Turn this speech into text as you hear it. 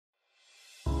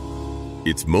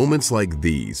It's moments like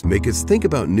these make us think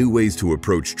about new ways to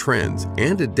approach trends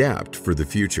and adapt for the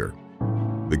future.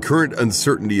 The current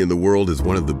uncertainty in the world is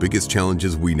one of the biggest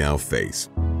challenges we now face.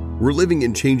 We're living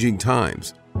in changing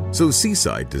times, so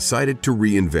Seaside decided to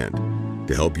reinvent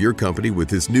to help your company with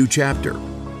this new chapter.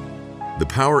 The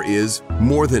power is,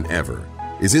 more than ever,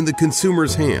 is in the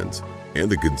consumer's hands, and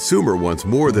the consumer wants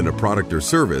more than a product or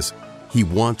service. He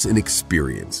wants an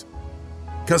experience.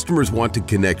 Customers want to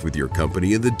connect with your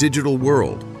company in the digital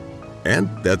world, and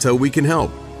that's how we can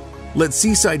help. Let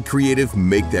Seaside Creative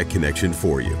make that connection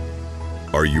for you.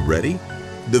 Are you ready?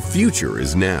 The future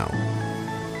is now.